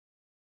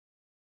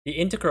the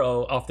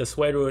integral of the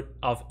square root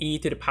of e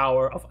to the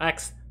power of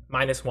x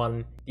minus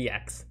 1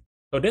 dx.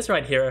 So this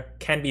right here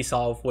can be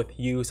solved with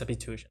U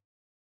substitution.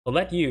 So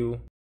let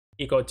U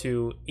equal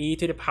to e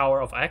to the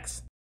power of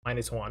x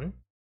minus 1.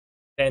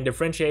 Then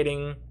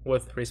differentiating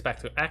with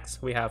respect to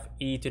x, we have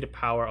e to the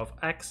power of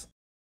x.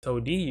 So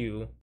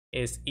du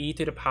is e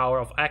to the power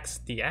of x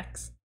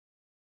dx.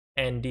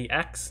 And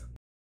dx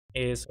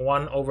is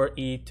 1 over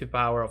e to the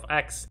power of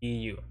x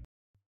du.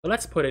 So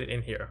let's put it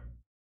in here.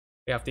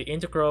 We have the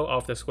integral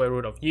of the square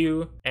root of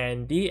u,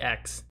 and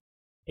dx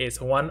is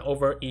 1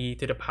 over e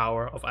to the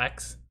power of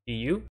x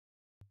du.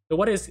 So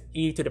what is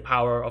e to the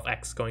power of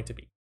x going to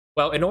be?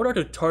 Well, in order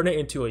to turn it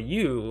into a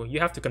u, you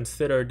have to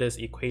consider this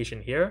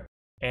equation here.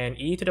 And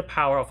e to the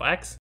power of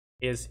x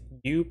is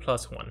u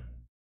plus 1.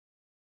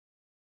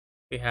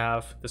 We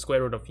have the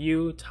square root of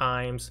u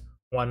times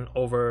 1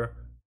 over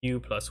u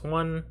plus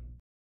 1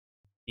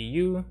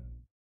 du.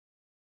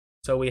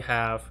 So we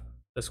have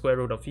the square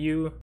root of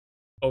u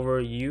over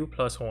u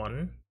plus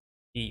 1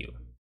 du.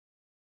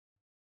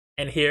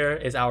 And here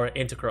is our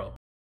integral.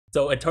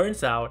 So it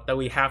turns out that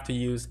we have to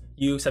use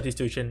U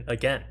substitution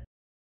again.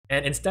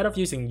 And instead of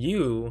using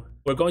U,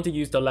 we're going to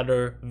use the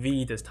letter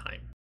V this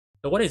time.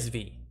 So what is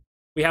V?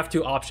 We have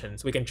two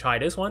options. We can try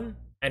this one,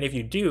 and if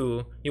you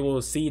do, you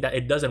will see that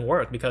it doesn't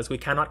work because we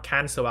cannot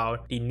cancel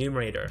out the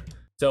numerator.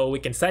 So we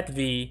can set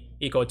V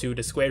equal to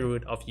the square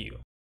root of U,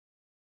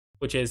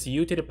 which is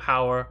u to the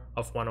power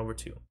of 1 over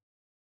 2.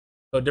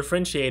 So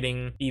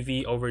differentiating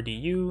dv over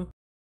du,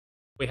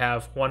 we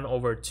have 1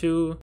 over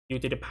 2 u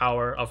to the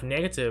power of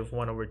negative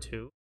 1 over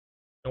 2.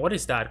 And what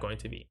is that going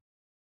to be?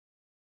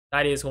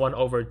 That is 1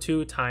 over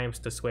 2 times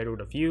the square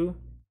root of u.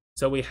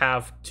 So we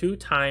have 2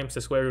 times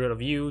the square root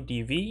of u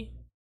dv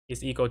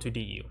is equal to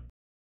du.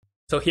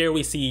 So here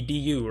we see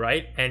du,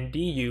 right? And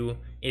du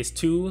is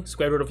 2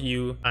 square root of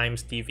u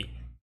times dv.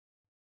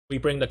 We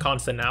bring the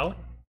constant out,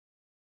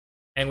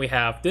 and we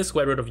have this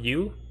square root of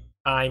u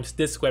times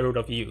this square root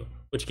of u,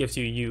 which gives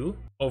you u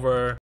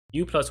over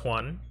u plus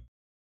 1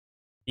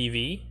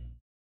 dv.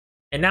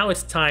 And now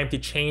it's time to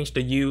change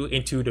the u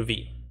into the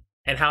v.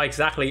 And how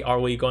exactly are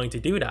we going to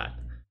do that?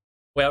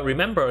 Well,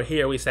 remember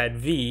here we said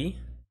v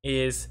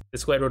is the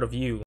square root of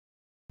u.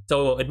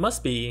 So it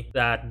must be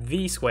that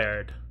v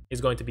squared is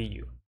going to be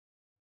u.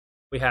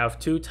 We have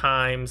 2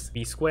 times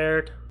v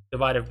squared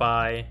divided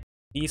by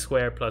v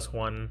squared plus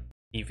 1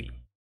 dv.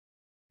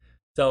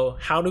 So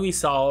how do we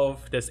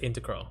solve this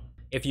integral?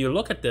 If you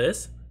look at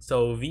this,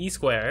 so v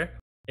squared,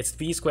 it's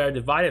v squared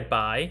divided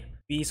by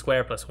v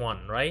squared plus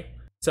 1, right?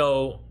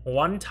 So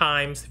 1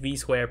 times v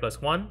squared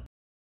plus 1,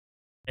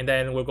 and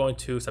then we're going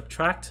to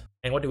subtract,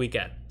 and what do we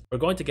get? We're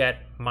going to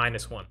get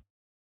minus 1.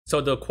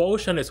 So the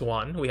quotient is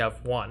 1, we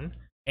have 1,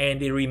 and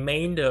the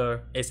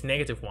remainder is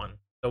negative 1.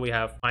 So we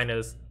have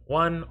minus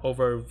 1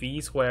 over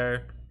v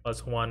squared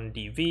plus 1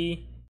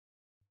 dv.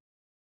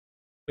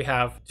 We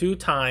have 2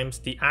 times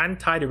the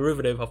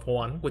antiderivative of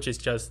 1, which is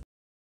just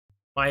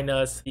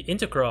minus the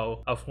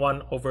integral of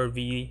 1 over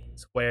v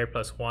squared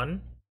plus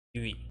 1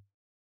 dv.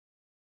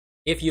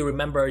 If you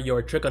remember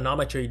your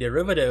trigonometry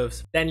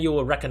derivatives, then you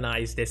will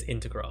recognize this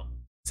integral.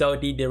 So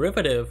the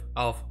derivative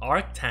of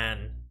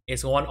arctan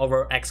is 1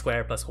 over x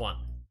squared plus 1.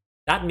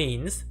 That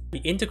means the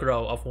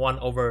integral of 1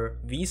 over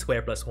v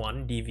squared plus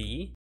 1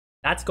 dv,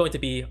 that's going to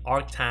be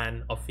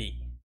arctan of v.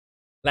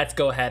 Let's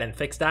go ahead and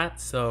fix that.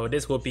 So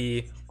this will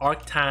be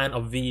arctan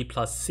of v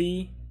plus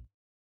c.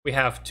 We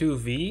have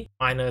 2v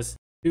minus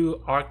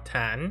 2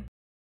 arctan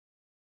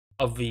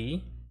of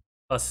v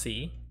plus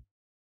c.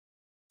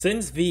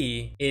 Since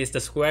v is the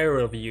square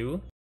root of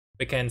u,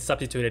 we can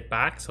substitute it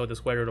back. So the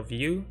square root of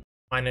u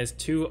minus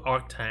 2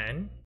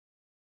 arctan,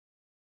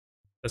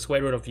 the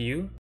square root of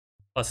u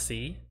plus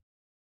c.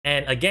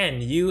 And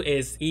again, u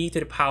is e to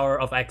the power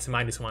of x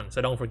minus 1,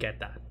 so don't forget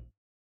that.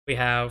 We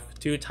have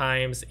 2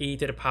 times e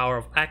to the power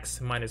of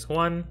x minus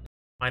 1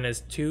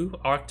 minus 2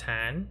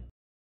 arctan,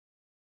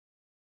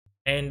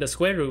 and the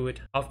square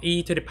root of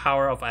e to the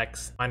power of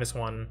x minus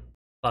 1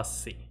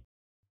 plus c.